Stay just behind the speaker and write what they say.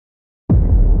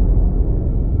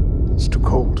It's too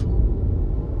cold.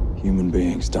 Human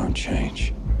beings don't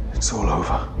change. It's all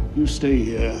over. You stay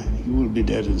here, you will be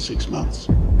dead in 6 months.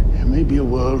 There may be a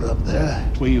world up there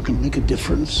where you can make a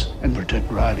difference and protect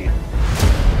Rhean.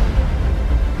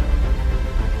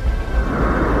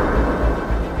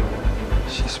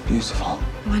 She's beautiful.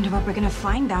 I wonder what we're gonna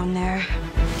find down there.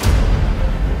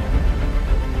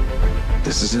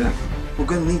 This is it. We're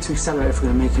gonna need to accelerate if we're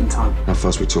gonna make it in time. How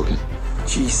fast are we talking?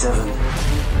 G7.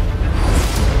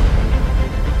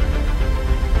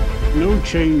 No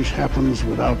change happens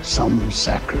without some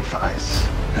sacrifice.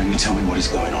 Now you tell me what is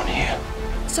going on here.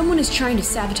 Someone is trying to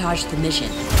sabotage the mission.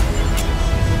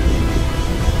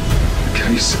 The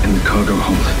case in the cargo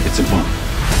hold. It's a bomb.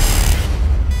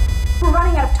 We're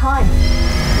running out of time.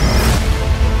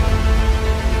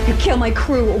 You kill my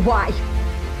crew, why?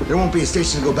 There won't be a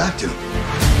station to go back to.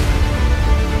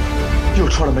 You're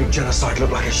trying to make genocide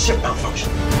look like a ship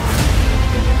malfunction.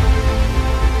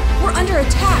 We're under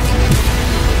attack.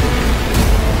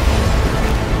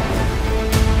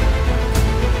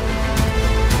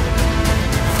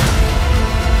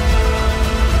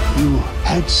 You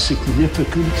had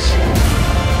significance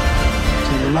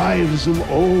to the lives of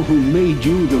all who made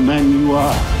you the man you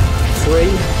are. 3,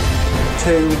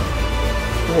 2,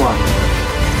 1.